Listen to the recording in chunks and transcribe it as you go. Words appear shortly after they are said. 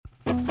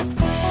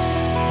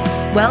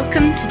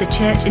Welcome to the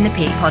Church in the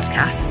Peak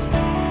podcast.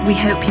 We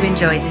hope you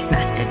enjoyed this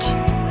message.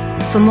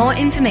 For more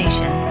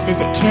information,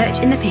 visit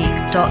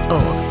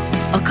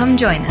churchinthepeak.org or come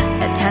join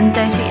us at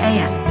 10:30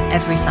 a.m.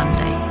 every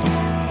Sunday.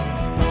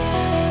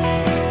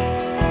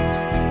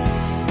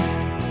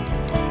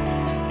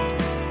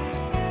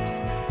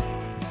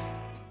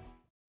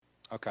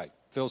 Okay,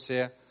 Phil's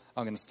here.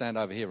 I'm going to stand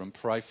over here and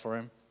pray for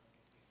him.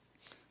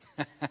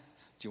 Do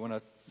you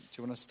want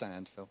to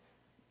stand, Phil?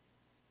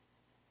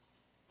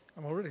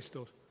 I'm already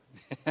stood.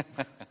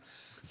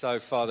 So,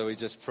 Father, we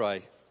just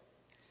pray.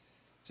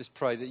 Just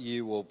pray that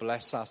you will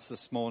bless us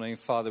this morning.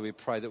 Father, we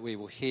pray that we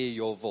will hear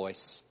your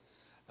voice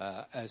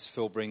as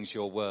Phil brings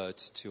your word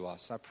to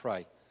us. I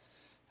pray.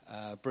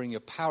 Bring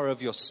your power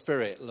of your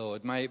Spirit,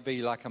 Lord. May it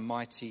be like a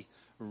mighty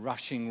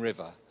rushing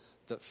river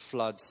that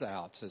floods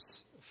out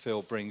as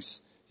Phil brings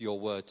your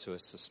word to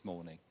us this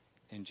morning.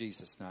 In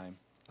Jesus' name,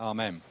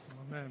 amen.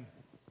 Amen.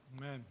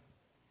 Amen.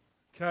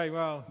 Okay,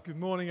 well, good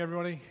morning,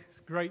 everybody. It's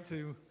great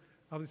to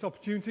have this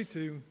opportunity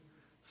to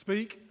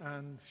speak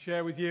and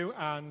share with you.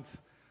 And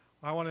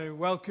I want to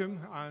welcome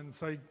and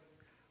say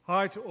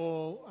hi to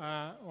all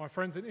my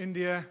friends in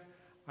India.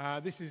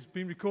 This has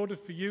been recorded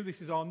for you. This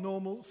is our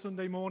normal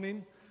Sunday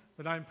morning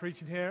that I'm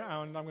preaching here,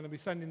 and I'm going to be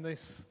sending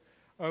this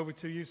over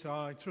to you. So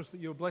I trust that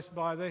you're blessed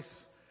by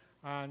this.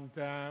 And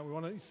we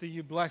want to see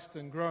you blessed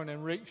and grown and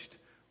enriched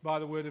by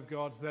the Word of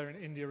God there in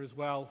India as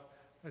well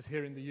as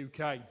here in the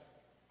UK.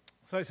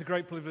 So it's a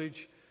great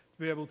privilege to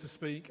be able to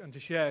speak and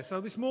to share.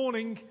 So this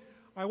morning,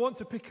 I want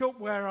to pick up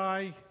where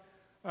I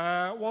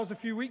was a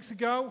few weeks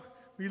ago.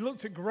 We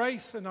looked at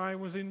grace, and I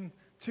was in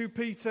 2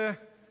 Peter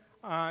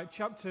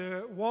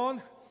chapter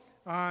 1,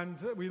 and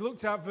we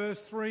looked at verse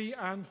 3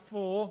 and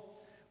 4.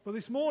 But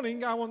this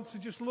morning, I want to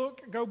just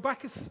go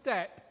back a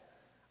step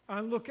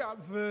and look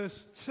at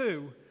verse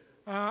 2.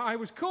 I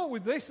was caught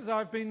with this as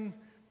I've been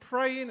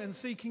praying and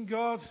seeking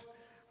God,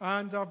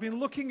 and I've been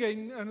looking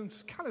in and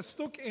kind of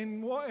stuck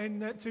in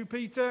 2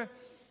 Peter.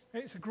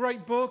 It's a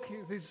great book.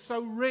 It is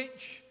so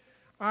rich.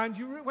 And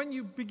when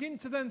you begin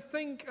to then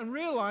think and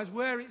realize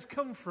where it's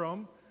come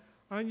from,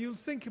 and you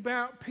think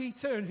about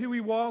Peter and who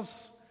he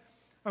was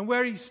and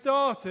where he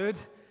started,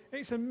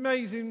 it's an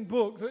amazing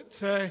book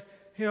that,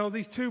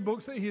 these 2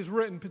 books that he has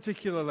written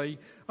particularly.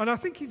 And I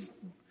think he's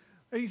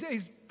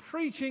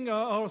preaching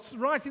or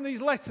writing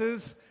these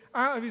letters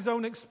out of his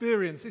own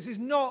experience. This is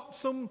not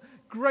some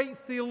great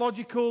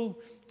theological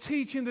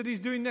teaching that he's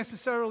doing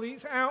necessarily.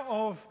 It's out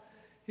of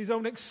his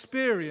own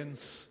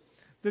experience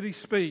that he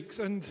speaks.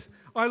 And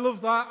I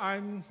love that.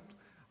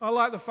 I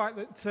like the fact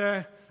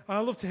that I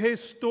love to hear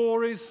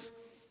stories.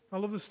 I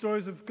love the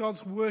stories of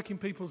God's work in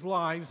people's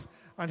lives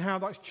and how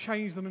that's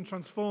changed them and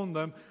transformed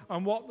them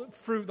and what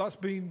fruit that's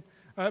been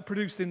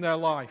produced in their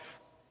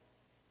life.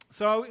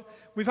 So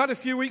we've had a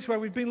few weeks where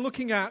we've been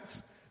looking at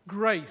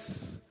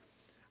grace.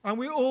 And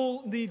we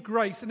all need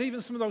grace. And even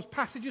some of those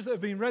passages that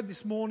have been read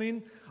this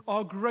morning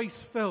are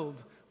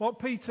grace-filled. What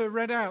Peter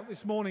read out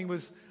this morning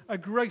was a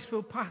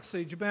grace-filled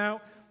passage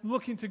about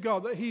looking to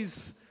God, that He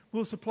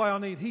will supply our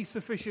need. He's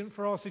sufficient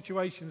for our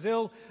situations.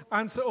 He'll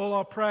answer all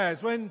our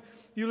prayers. When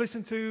you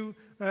listen to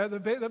the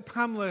bit that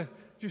Pamela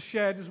just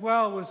shared as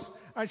well, was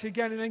actually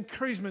again an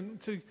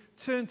encouragement to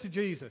turn to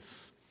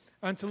Jesus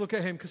and to look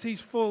at Him, because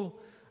He's full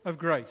of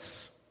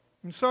grace.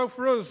 And so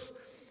for us,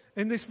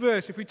 in this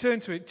verse, if we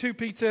turn to it, 2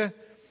 Peter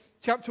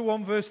chapter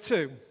 1, verse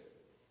 2.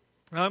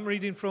 I'm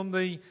reading from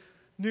the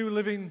New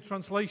Living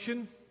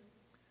Translation.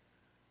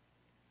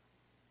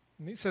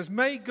 And it says,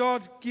 "May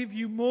God give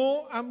you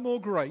more and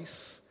more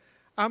grace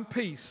and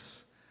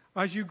peace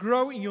as you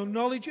grow in your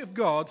knowledge of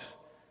God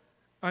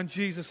and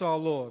Jesus our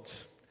Lord."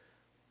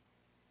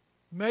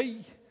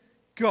 May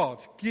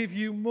God give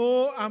you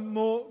more and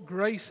more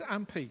grace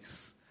and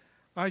peace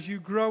as you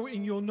grow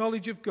in your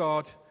knowledge of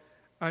God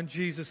and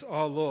Jesus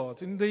our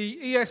Lord. In the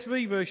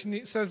ESV version,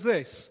 it says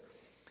this: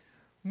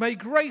 "May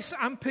grace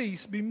and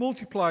peace be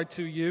multiplied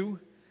to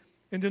you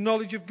in the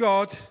knowledge of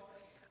God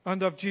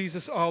and of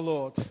Jesus our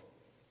Lord."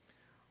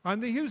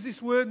 And they use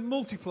this word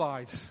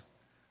multiplied.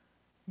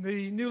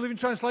 The New Living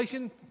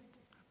Translation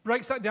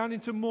breaks that down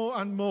into more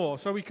and more,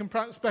 so we can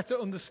perhaps better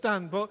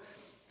understand. But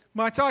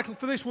my title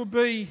for this would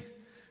be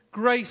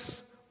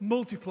Grace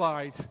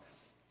Multiplied.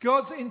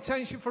 God's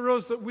intention for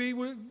us that we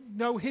would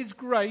know His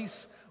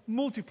grace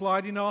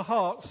multiplied in our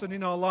hearts and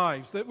in our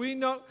lives. That we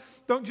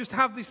don't just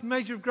have this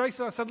measure of grace.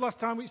 As I said last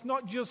time, it's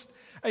not just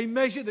a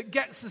measure that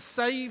gets us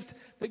saved,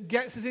 that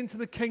gets us into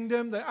the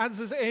kingdom, that adds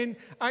us in.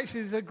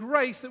 Actually, there's a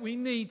grace that we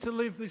need to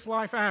live this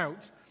life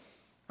out.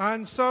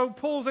 And so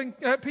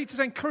Peter's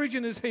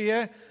encouraging us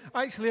here,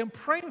 actually, and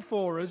praying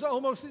for us.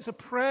 Almost it's a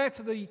prayer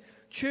to the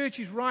church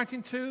he's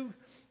writing to,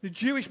 the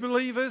Jewish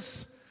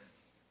believers,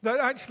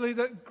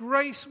 that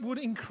grace would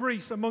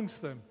increase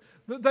amongst them.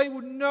 That they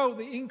would know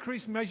the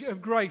increased measure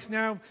of grace.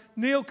 Now,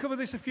 Neil covered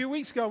this a few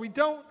weeks ago. We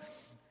don't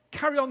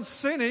carry on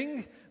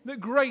sinning that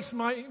grace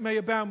may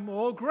abound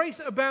more. Grace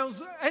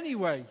abounds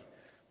anyway.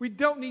 We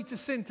don't need to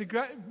sin to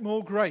get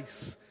more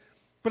grace.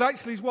 But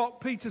actually, what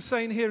Peter's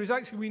saying here is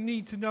actually we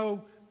need to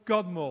know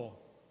God more.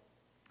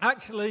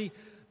 Actually,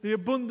 the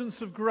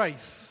abundance of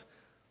grace,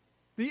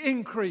 the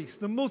increase,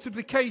 the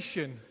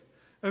multiplication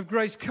of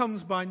grace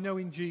comes by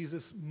knowing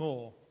Jesus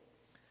more.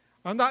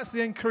 And that's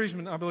the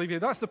encouragement, I believe, here.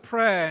 That's the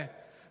prayer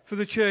for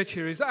the church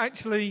here, is that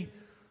actually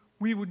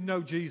we would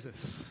know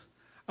Jesus.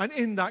 And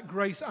in that,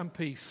 grace and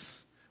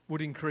peace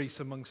would increase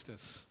amongst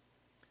us,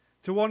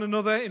 to one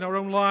another in our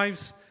own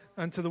lives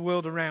and to the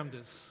world around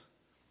us.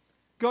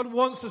 God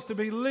wants us to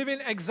be living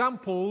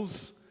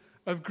examples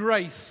of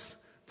grace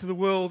to the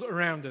world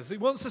around us. He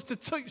wants us to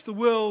touch the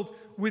world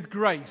with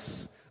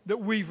grace that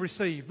we've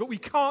received. But we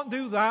can't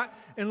do that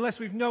unless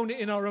we've known it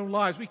in our own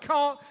lives. We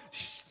can't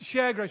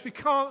share grace. We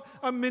can't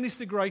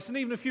administer grace. And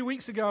even a few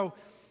weeks ago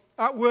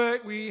at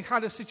work, we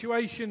had a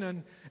situation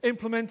and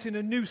implementing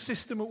a new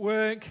system at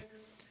work.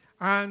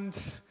 And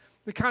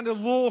the kind of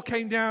law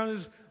came down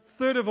as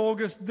 3rd of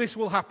August, this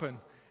will happen.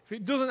 If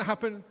it doesn't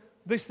happen,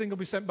 this thing will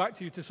be sent back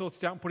to you to sort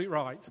it out and put it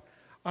right.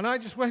 And I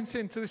just went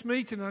into this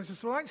meeting and I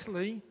just said, well,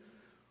 actually,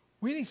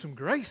 we need some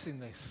grace in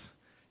this.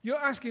 You're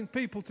asking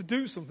people to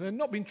do something they've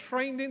not been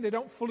trained in, they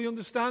don't fully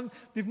understand,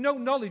 they've no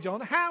knowledge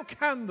on. How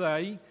can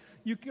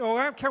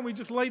how can we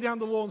just lay down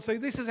the law and say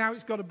this is how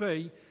it's got to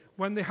be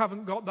when they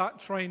haven't got that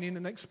training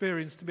and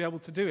experience to be able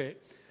to do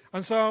it?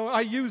 And so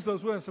I use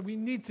those words. So we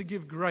need to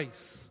give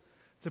grace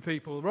to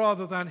people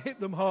rather than hit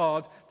them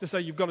hard to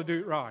say you've got to do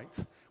it right.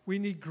 We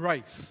need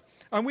grace.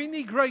 And we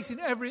need grace in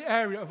every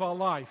area of our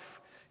life.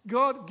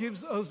 God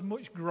gives us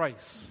much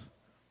grace.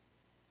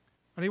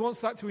 And he wants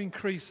that to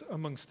increase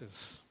amongst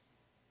us.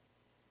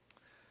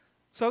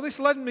 So this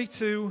led me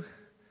to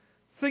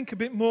think a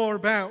bit more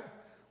about,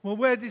 well,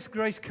 where did this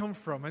grace come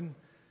from? And it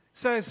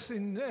says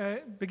in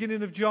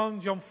beginning of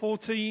John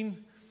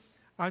 14,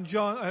 and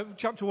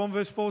chapter 1,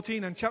 verse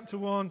 14, and chapter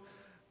 1,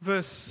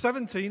 verse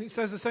 17, it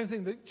says the same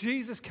thing, that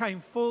Jesus came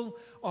full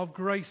of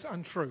grace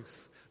and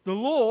truth. The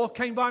law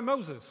came by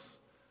Moses,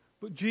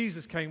 but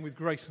Jesus came with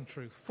grace and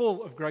truth,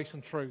 full of grace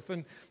and truth.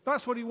 And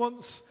that's what he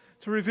wants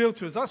to reveal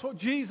to us. That's what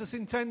Jesus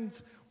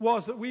intends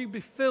was, that we be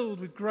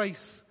filled with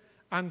grace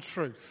and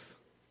truth.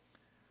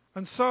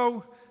 And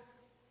so,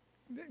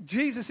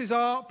 Jesus is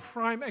our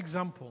prime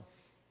example.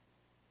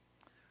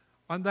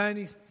 And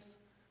then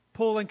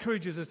Paul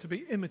encourages us to be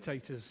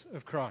imitators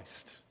of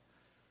Christ.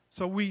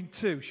 So we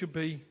too should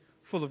be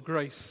full of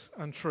grace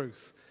and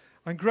truth.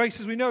 And grace,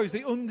 as we know, is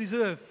the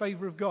undeserved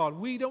favor of God.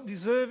 We don't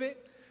deserve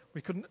it.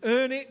 We couldn't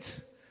earn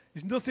it.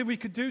 There's nothing we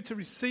could do to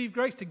receive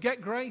grace, to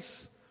get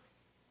grace.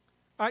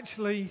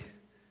 Actually,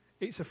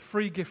 it's a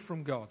free gift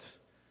from God.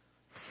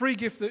 A free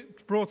gift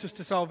that brought us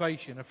to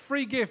salvation. A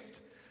free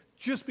gift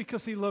just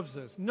because he loves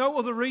us. No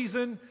other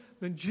reason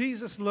than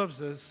Jesus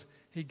loves us.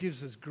 He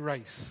gives us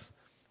grace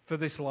for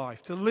this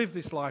life, to live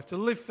this life, to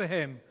live for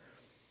him,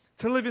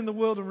 to live in the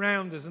world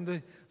around us,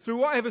 and through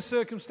whatever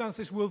circumstance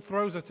this world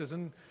throws at us.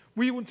 And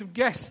we wouldn't have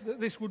guessed that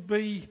this would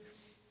be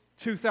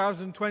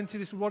 2020.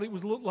 This is what it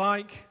would look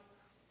like.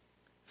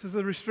 This is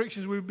the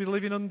restrictions we would be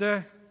living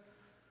under,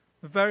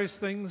 the various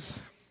things.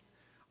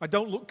 I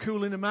don't look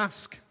cool in a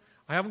mask.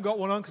 I haven't got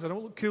one on because I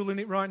don't look cool in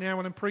it right now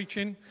when I'm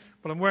preaching,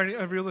 but I'm wearing it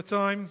every other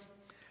time.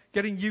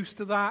 Getting used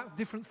to that,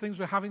 different things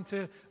we're having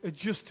to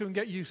adjust to and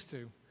get used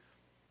to.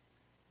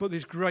 But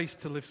there's grace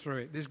to live through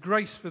it. There's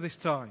grace for this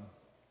time.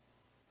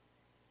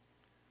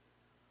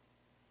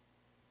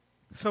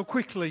 So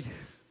quickly,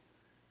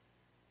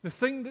 the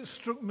thing that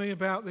struck me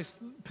about this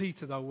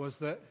Peter, though, was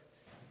that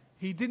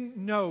he didn't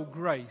know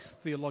grace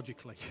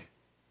theologically.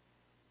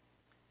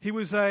 He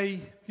was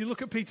if you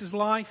look at Peter's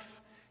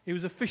life, he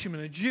was a fisherman,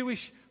 a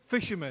Jewish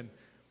fisherman,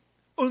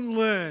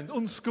 unlearned,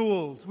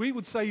 unschooled. We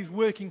would say he's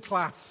working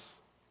class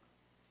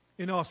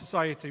in our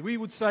society. We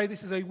would say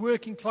this is a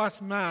working class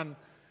man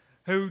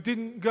who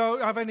didn't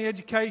have any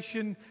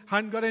education,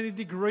 hadn't got any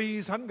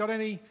degrees, hadn't got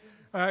any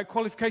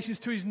qualifications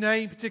to his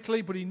name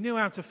particularly, but he knew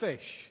how to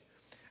fish.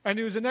 And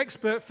he was an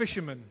expert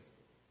fisherman.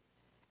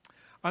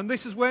 And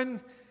this is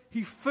when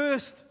he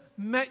first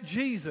met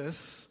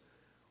Jesus,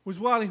 was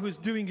while he was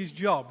doing his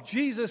job.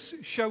 Jesus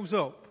shows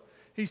up.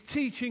 He's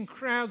teaching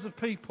crowds of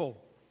people.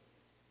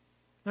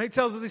 And it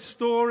tells us this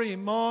story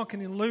in Mark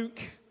and in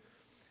Luke.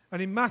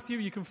 And in Matthew,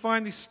 you can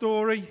find this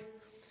story.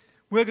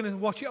 We're going to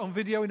watch it on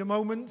video in a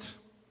moment.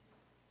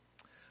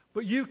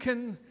 But you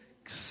can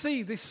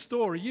see this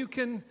story. You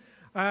can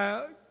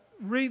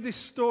read this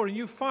story.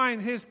 You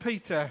find here's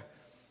Peter.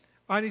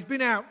 And he's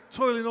been out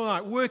toiling all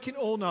night, working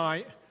all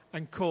night,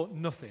 and caught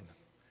nothing.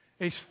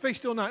 He's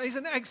fished all night. He's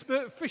an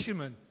expert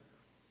fisherman.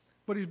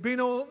 But he's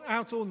been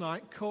out all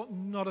night, caught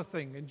not a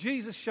thing. And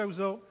Jesus shows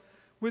up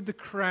with the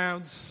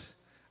crowds.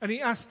 And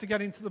he asks to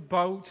get into the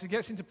boat. He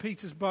gets into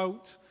Peter's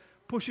boat,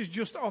 pushes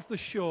just off the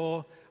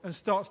shore, and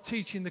starts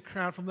teaching the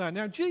crowd from there.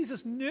 Now,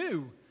 Jesus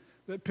knew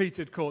that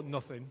Peter had caught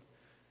nothing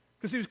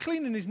because he was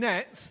cleaning his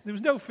nets. There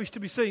was no fish to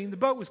be seen. The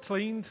boat was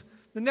cleaned.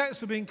 The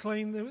nets were being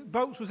cleaned. The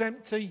boat was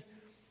empty.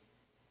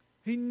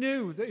 He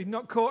knew that he'd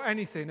not caught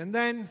anything. And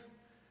then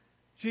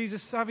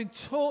Jesus, having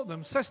taught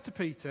them, says to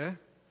Peter,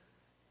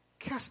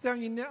 cast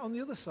down your net on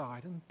the other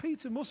side. And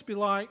Peter must be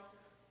like,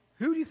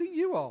 who do you think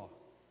you are?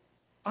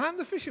 I'm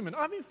the fisherman.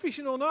 I've been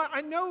fishing all night.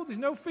 I know there's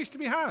no fish to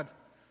be had.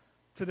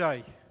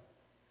 today.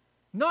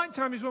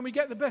 Nighttime is when we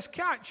get the best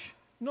catch,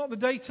 not the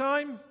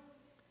daytime.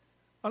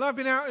 And I've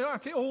been out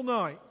at it all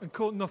night and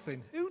caught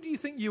nothing. Who do you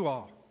think you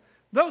are?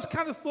 Those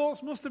kind of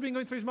thoughts must have been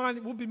going through his mind.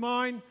 It would be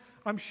mine,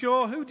 I'm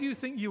sure. Who do you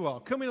think you are?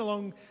 Coming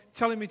along,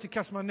 telling me to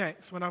cast my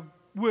nets when I've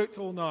worked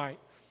all night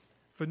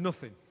for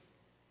nothing.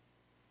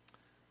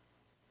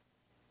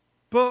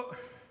 But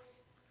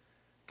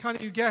can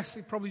you guess?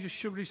 He probably just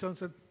shoved his son and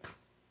said,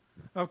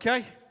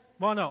 okay,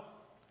 why not?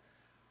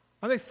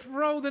 And they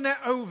throw the net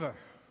over.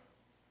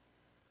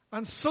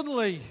 And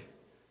suddenly,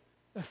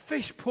 the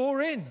fish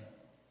pour in.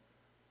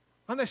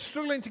 And they're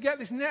struggling to get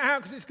this net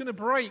out because it's going to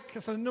break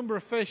because of the number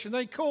of fish. And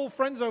they call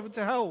friends over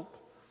to help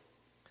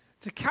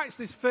to catch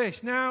this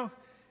fish. Now,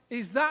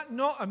 is that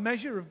not a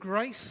measure of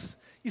grace?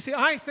 You see,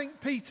 I think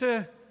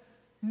Peter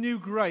knew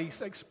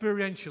grace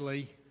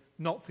experientially,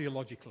 not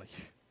theologically.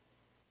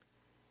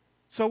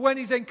 So when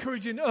he's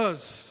encouraging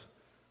us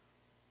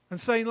and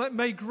saying,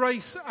 may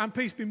grace and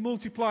peace be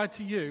multiplied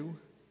to you,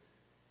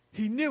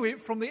 he knew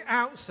it from the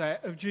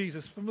outset of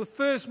Jesus. From the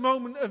first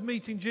moment of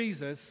meeting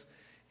Jesus,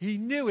 he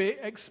knew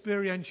it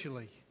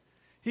experientially.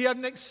 He had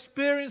an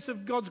experience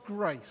of God's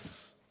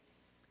grace.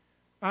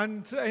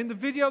 And in the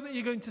video that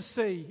you're going to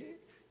see,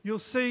 you'll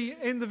see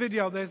in the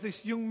video there's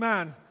this young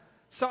man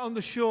sat on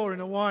the shore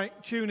in a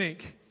white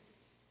tunic.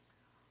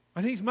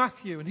 And he's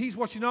Matthew, and he's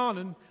watching on.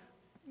 And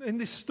in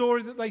this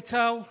story that they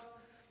tell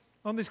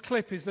on this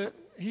clip is that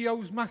he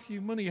owes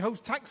Matthew money. He owes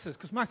taxes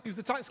because Matthew's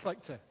the tax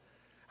collector.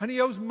 And he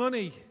owes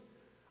money.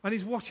 And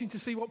he's watching to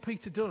see what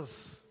Peter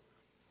does.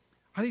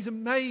 And he's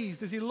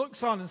amazed as he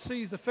looks on and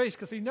sees the fish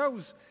because he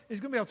knows he's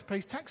going to be able to pay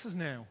his taxes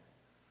now.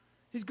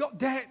 He's got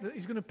debt that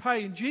he's going to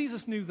pay, and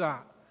Jesus knew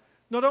that.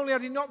 Not only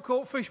had he not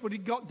caught fish, but he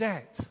got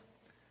debt.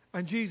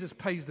 And Jesus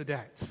pays the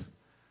debt.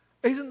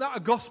 Isn't that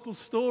a gospel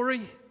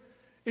story?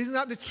 Isn't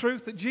that the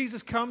truth that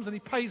Jesus comes and he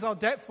pays our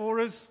debt for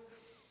us?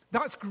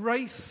 That's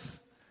grace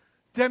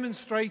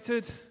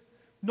demonstrated,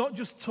 not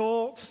just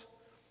taught,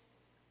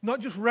 not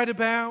just read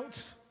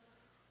about,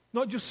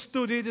 not just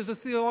studied as a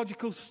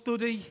theological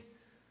study.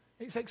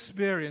 It's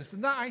experienced.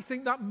 And that, I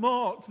think, that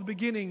marked the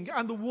beginning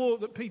and the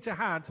walk that Peter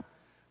had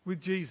with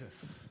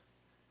Jesus,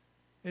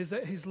 is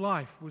that his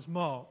life was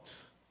marked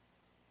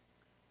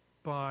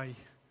by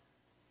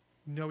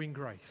knowing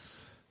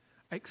grace,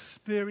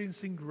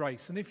 experiencing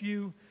grace. And if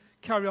you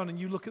carry on and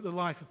you look at the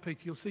life of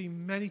Peter, you'll see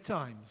many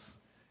times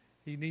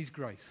he needs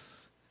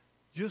grace,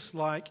 just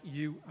like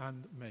you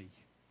and me.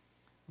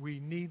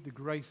 We need the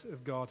grace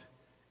of God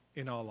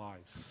in our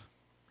lives.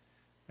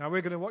 Now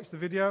we're going to watch the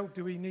video.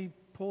 Do we need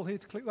Paul here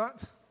to click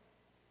that?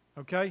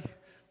 Okay.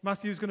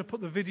 Matthew's going to put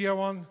the video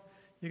on.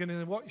 You're going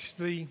to watch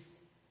the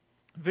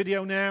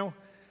video now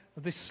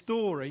of this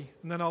story,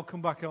 and then I'll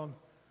come back on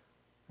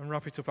and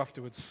wrap it up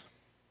afterwards.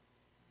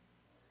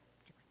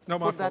 No,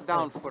 Put that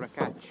down for a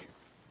catch.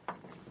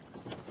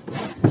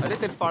 A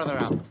little farther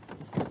out.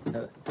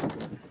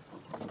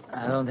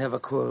 I don't have a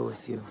quarrel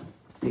with you,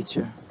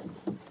 teacher.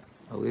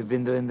 We've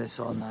been doing this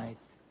all night.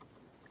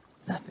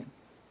 Nothing.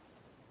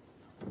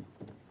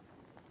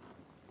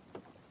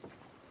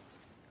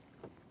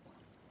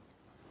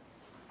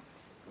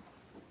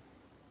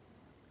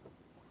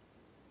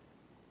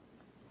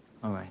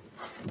 All right.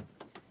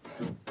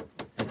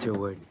 That's your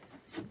word.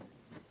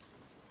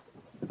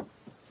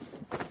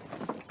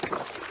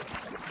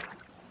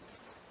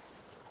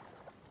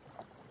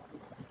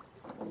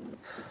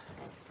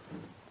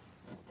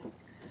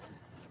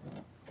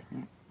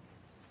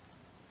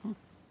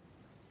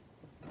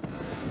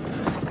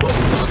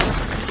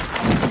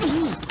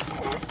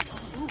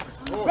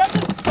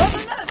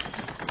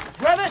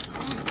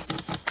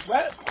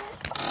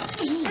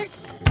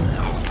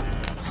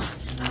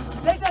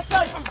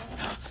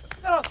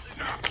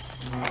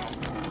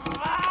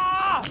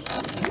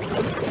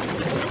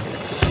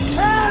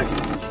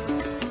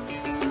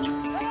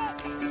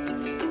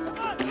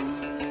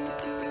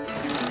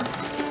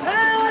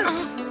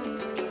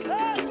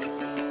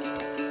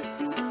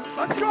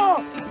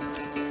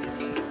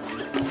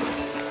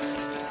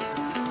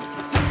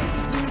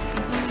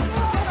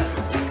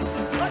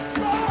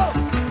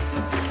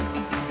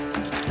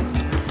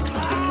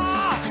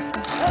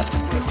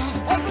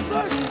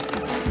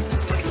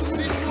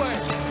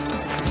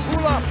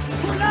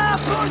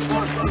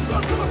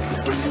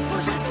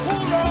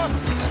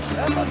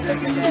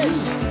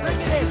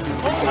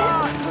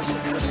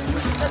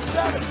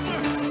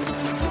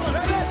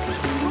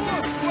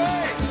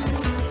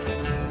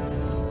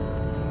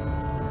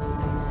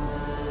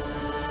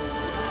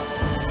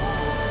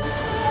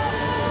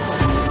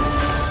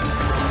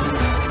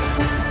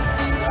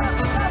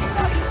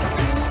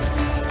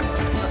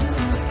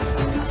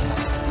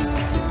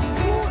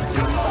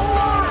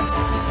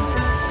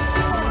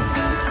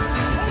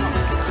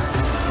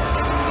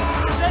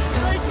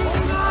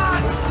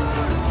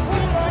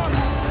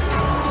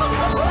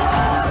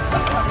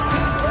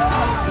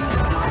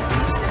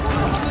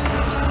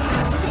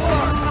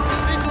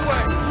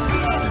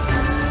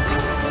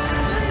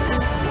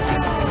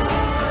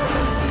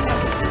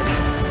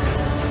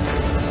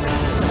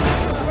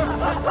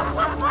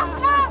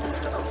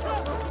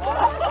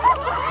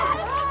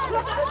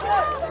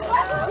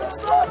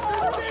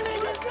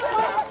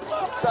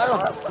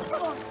 Simon!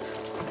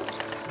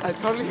 I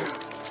told you!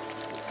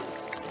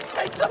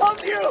 I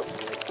told you!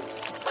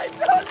 I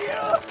told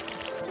you!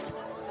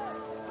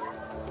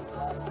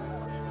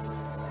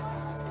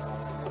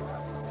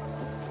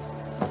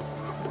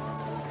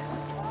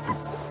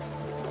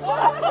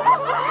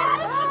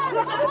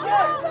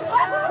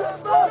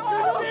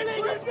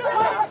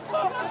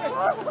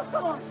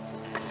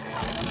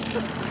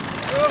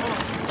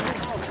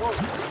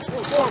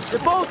 The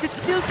boat, it's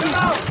guilty! Get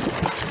out!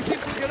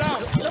 Get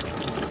out!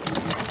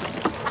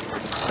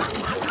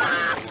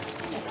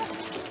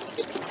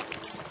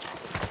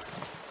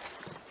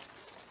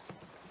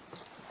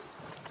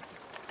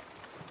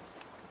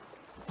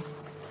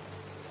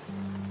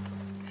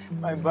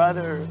 My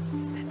brother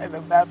and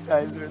the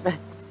baptizer.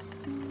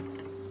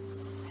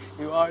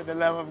 You are the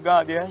Lamb of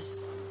God, yes?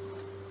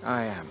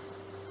 I am.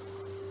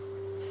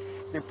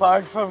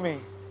 Depart from me.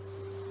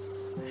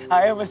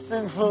 I am a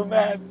sinful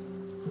man.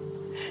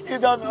 You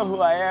don't know who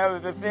I am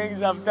and the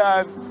things I've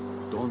done.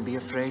 Don't be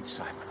afraid,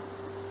 Simon.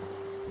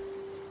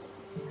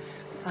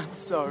 I'm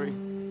sorry.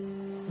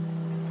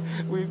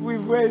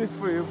 We've waited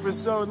for you for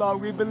so long,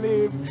 we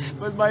believe.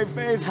 But my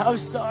faith, I'm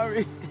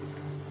sorry.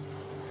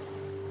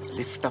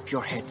 Lift up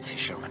your head,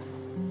 fisherman.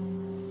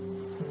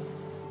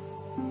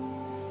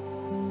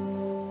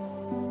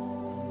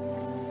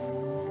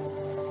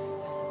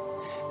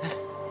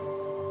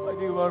 What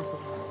do you want from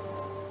me?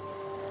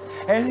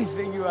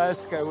 Anything you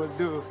ask, I will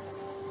do.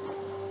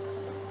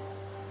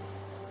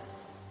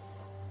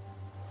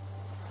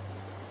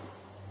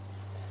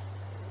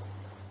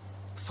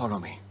 Follow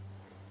me.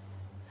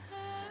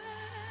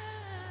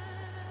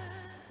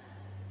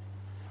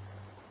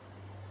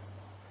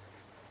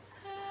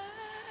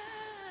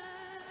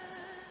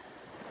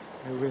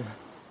 I will.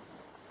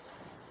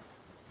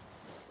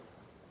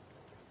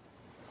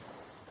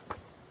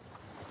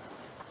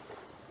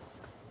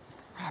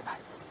 Rabbi.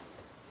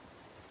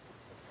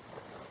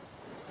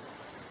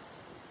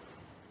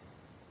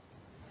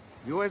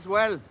 You as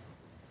well.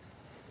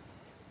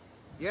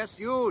 Yes,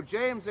 you,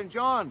 James and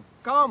John.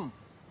 Come,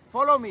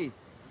 follow me.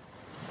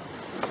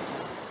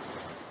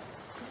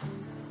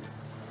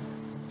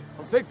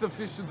 I'll take the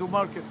fish into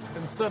market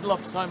and settle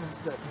up Simon's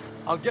debt.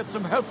 I'll get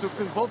some help to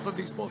fill both of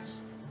these boats.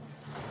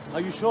 Are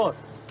you sure?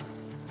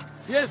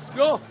 Yes,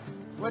 go!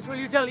 What will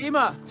you tell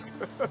Ima?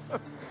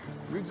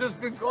 We've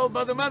just been called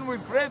by the man we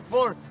prayed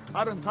for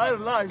our entire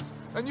lives.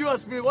 And you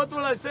ask me, what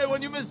will I say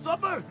when you miss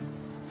supper?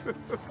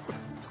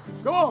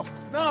 Go,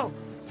 now!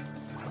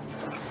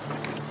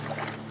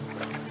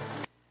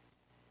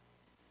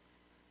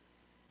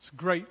 It's a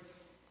great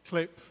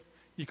clip.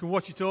 You can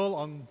watch it all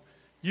on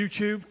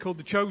YouTube, called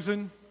The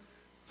Chosen,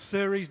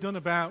 series done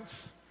about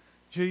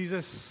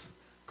Jesus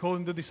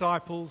calling the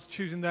disciples,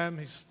 choosing them.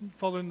 He's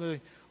following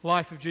the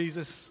life of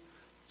Jesus.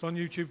 It's on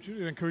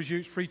YouTube. I encourage you.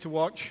 It's free to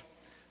watch,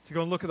 to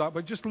go and look at that.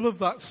 But just love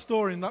that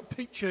story and that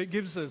picture it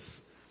gives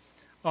us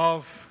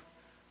of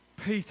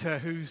Peter,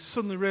 who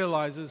suddenly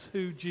realizes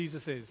who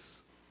Jesus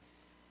is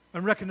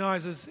and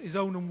recognizes his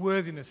own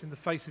unworthiness in the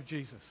face of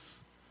Jesus.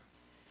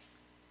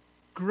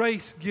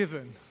 Grace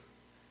given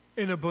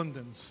in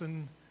abundance.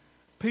 And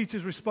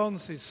Peter's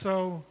response is,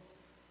 so,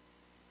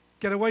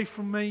 get away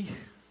from me.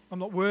 I'm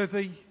not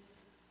worthy.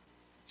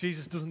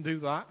 Jesus doesn't do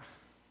that.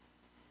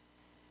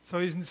 So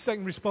his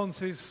second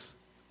response is,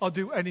 I'll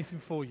do anything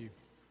for you.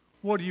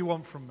 What do you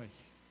want from me?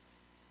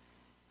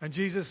 And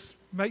Jesus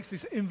makes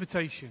this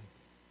invitation,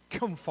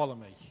 come follow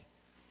me.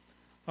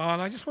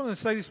 And I just want to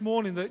say this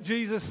morning that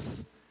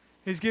Jesus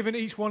is giving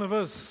each one of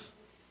us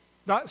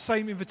that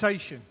same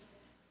invitation.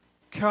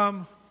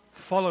 Come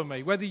follow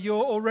me. Whether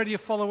you're already a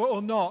follower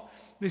or not,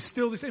 there's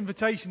still this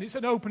invitation. It's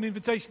an open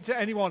invitation to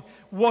anyone.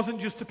 It wasn't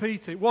just to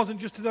Peter. It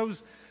wasn't just to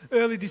those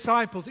early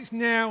disciples. It's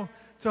now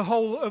to the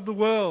whole of the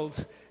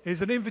world.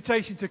 It's an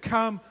invitation to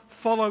come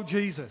follow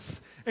Jesus.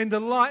 In the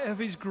light of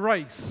his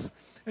grace,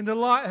 in the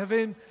light of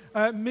him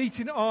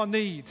meeting our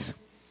needs.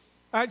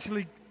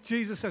 Actually,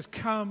 Jesus says,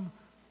 come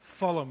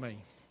follow me.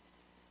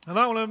 And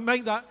I want to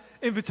make that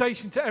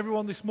invitation to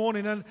everyone this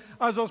morning. And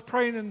as I was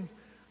praying and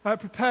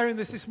preparing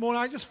this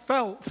morning, I just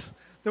felt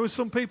there were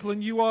some people,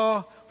 and you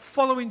are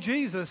following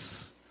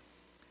Jesus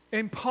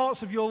in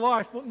parts of your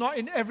life, but not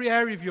in every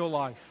area of your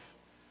life.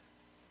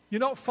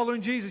 You're not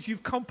following Jesus.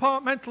 You've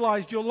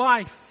compartmentalized your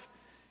life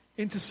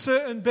into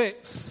certain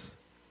bits.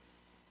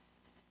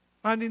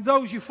 And in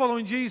those you're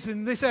following Jesus,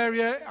 in this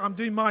area, I'm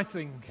doing my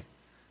thing.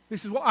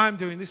 This is what I'm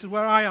doing. This is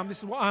where I am.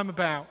 This is what I'm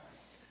about.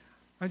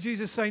 And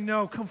Jesus is saying,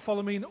 no, come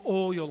follow me in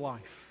all your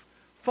life.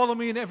 Follow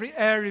me in every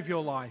area of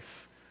your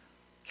life.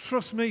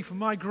 Trust me for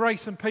my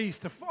grace and peace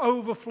to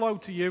overflow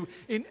to you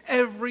in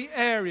every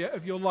area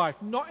of your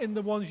life. Not in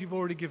the ones you've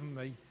already given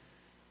me,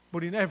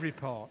 but in every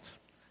part.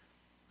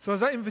 So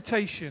there's that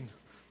invitation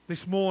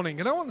this morning.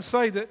 And I want to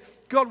say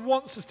that God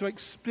wants us to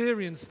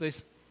experience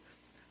this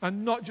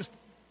and not just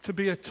to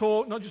be a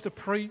talk, not just a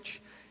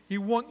preach. He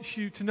wants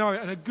you to know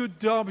it. And a good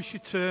Derbyshire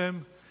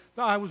term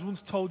that I was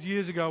once told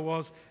years ago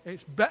was,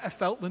 it's better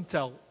felt than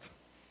telt.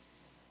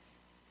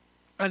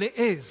 And it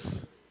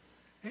is.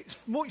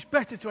 It's much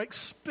better to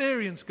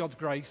experience God's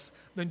grace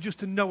than just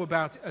to know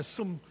about it as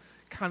some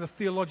kind of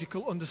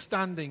theological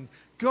understanding.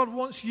 God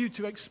wants you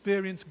to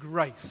experience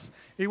grace.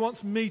 He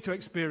wants me to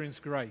experience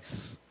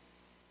grace.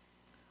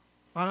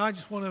 And I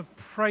just want to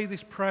pray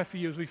this prayer for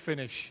you as we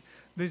finish.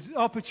 There's an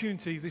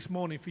opportunity this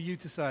morning for you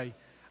to say,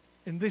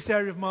 in this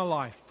area of my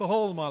life, for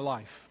all of my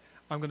life,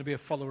 I'm going to be a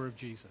follower of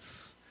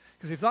Jesus.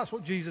 Because if that's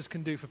what Jesus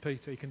can do for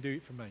Peter, he can do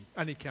it for me.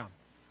 And he can.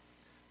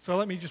 So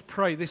let me just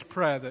pray this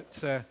prayer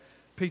that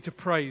Peter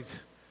prayed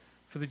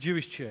for the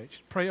Jewish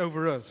church. Pray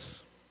over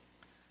us.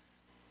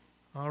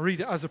 I'll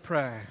read it as a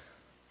prayer.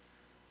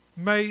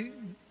 May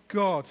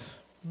God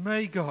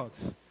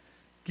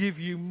give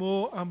you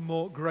more and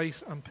more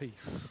grace and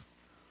peace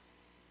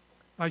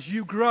as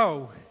you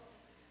grow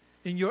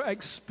in your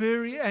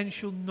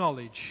experiential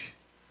knowledge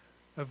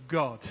of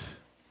God,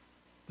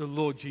 the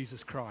Lord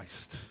Jesus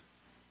Christ.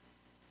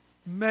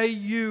 May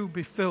you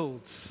be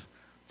filled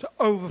to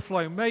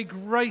overflow. May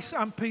grace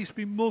and peace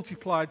be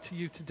multiplied to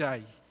you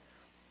today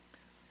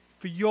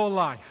for your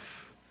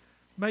life.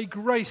 May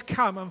grace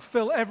come and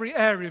fill every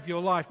area of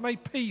your life. May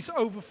peace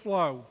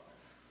overflow.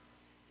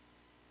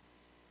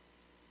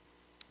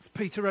 As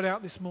Peter read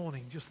out this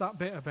morning, just that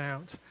bit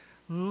about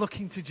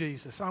looking to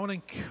Jesus. I want to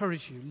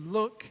encourage you,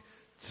 look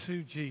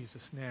to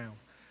Jesus now.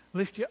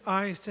 Lift your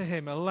eyes to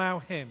him. Allow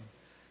him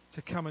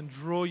to come and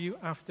draw you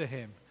after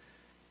him.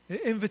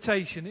 The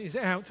invitation is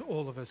out to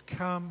all of us.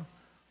 Come,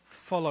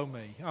 follow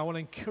me. I want to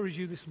encourage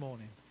you this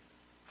morning.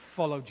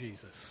 Follow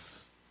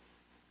Jesus.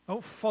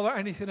 Don't follow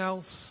anything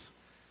else.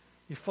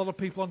 You follow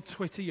people on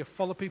Twitter. You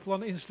follow people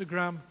on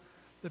Instagram.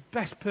 The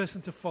best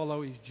person to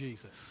follow is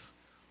Jesus.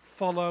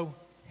 Follow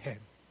him.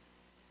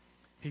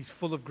 He's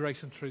full of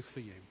grace and truth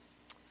for you.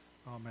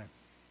 Amen.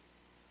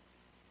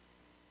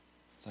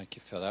 Thank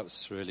you, Phil. That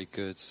was really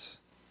good.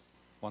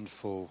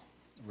 Wonderful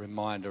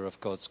reminder of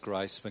God's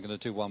grace. We're going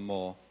to do one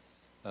more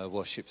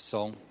worship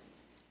song.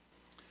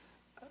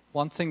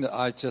 One thing that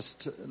I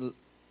just,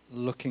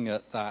 looking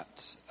at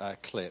that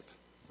clip,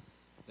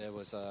 there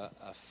was a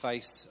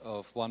face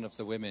of one of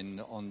the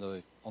women on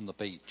the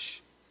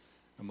beach.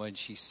 And when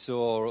she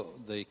saw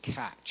the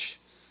catch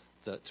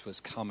that was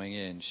coming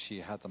in, she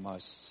had the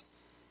most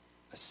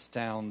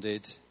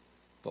astounded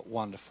but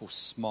wonderful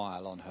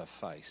smile on her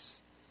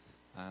face.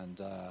 And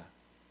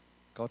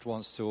God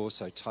wants to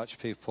also touch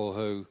people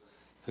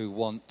who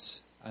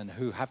want and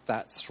who have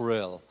that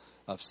thrill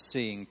of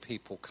seeing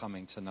people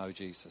coming to know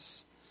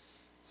Jesus.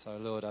 So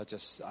Lord, I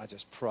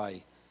just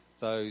pray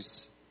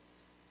those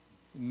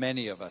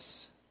many of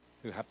us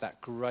who have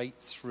that great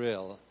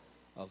thrill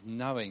of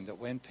knowing that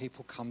when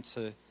people come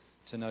to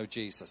know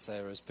Jesus,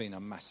 there has been a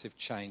massive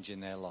change in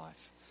their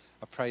life.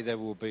 I pray there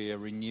will be a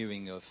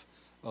renewing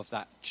of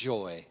that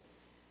joy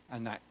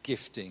and that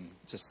gifting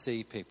to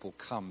see people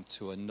come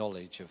to a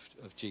knowledge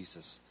of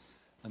Jesus.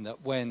 And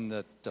that when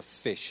the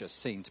fish are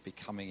seen to be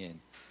coming in,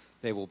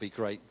 there will be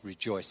great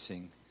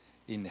rejoicing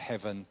in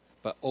heaven,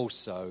 but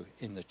also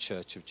in the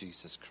church of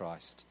Jesus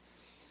Christ.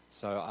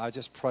 So I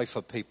just pray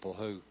for people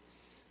who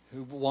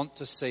want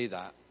to see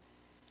that.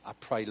 I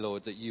pray,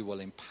 Lord, that you will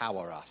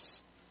empower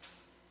us.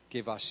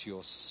 Give us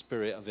your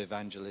spirit of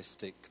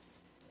evangelistic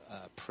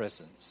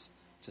presence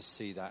to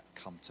see that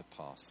come to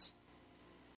pass.